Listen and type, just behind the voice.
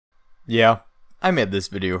Yeah, I made this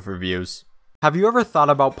video for views. Have you ever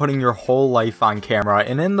thought about putting your whole life on camera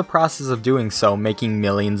and in the process of doing so making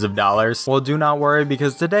millions of dollars? Well, do not worry,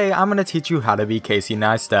 because today I'm going to teach you how to be Casey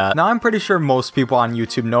Neistat. Now, I'm pretty sure most people on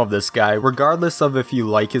YouTube know of this guy. Regardless of if you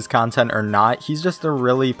like his content or not, he's just a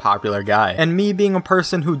really popular guy. And me being a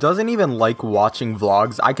person who doesn't even like watching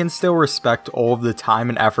vlogs, I can still respect all of the time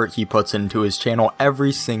and effort he puts into his channel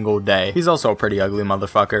every single day. He's also a pretty ugly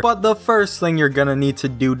motherfucker. But the first thing you're gonna need to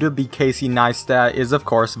do to be Casey Neistat is, of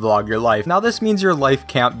course, vlog your life. Now, this means your life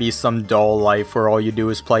can't be some dull life where all you do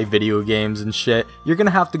is play video games and shit. You're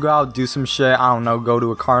gonna have to go out, do some shit, I don't know, go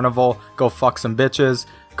to a carnival, go fuck some bitches,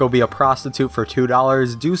 go be a prostitute for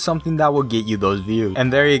 $2, do something that will get you those views.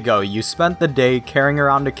 And there you go, you spent the day carrying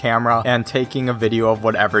around a camera and taking a video of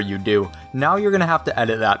whatever you do. Now you're gonna have to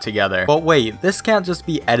edit that together. But wait, this can't just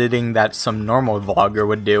be editing that some normal vlogger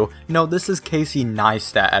would do. No, this is Casey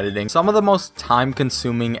Neistat editing. Some of the most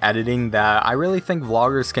time-consuming editing that I really think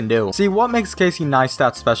vloggers can do. See, what makes Casey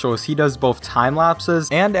Neistat special is he does both time-lapses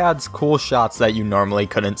and adds cool shots that you normally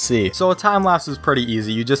couldn't see. So a time-lapse is pretty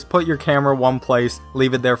easy. You just put your camera one place,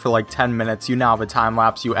 leave it there for like 10 minutes, you now have a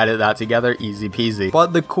time-lapse, you edit that together, easy peasy.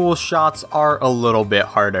 But the cool shots are a little bit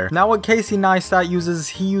harder. Now what Casey Neistat uses,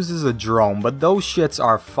 he uses a drone. But those shits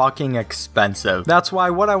are fucking expensive. That's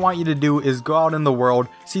why what I want you to do is go out in the world,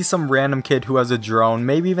 see some random kid who has a drone,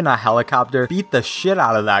 maybe even a helicopter, beat the shit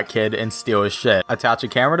out of that kid and steal his shit. Attach a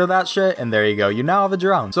camera to that shit and there you go, you now have a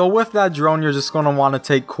drone. So with that drone, you're just going to want to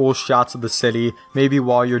take cool shots of the city, maybe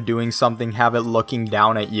while you're doing something, have it looking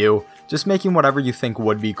down at you. Just making whatever you think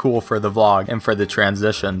would be cool for the vlog and for the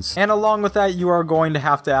transitions. And along with that, you are going to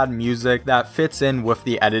have to add music that fits in with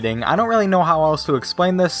the editing. I don't really know how else to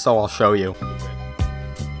explain this, so I'll show you.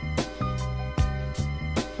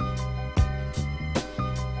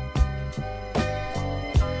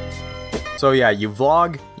 So yeah, you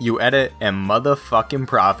vlog, you edit, and motherfucking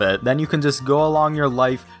profit. Then you can just go along your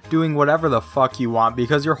life doing whatever the fuck you want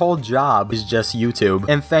because your whole job is just YouTube.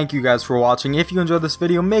 And thank you guys for watching. If you enjoyed this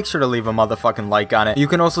video, make sure to leave a motherfucking like on it. You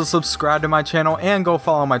can also subscribe to my channel and go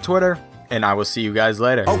follow my Twitter. And I will see you guys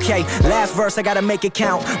later. Okay, last verse, I gotta make it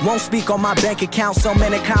count. Won't speak on my bank account. So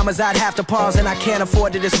many commas, I'd have to pause. And I can't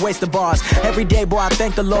afford to just waste the bars. Every day, boy, I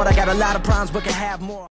thank the Lord. I got a lot of problems, but can have more.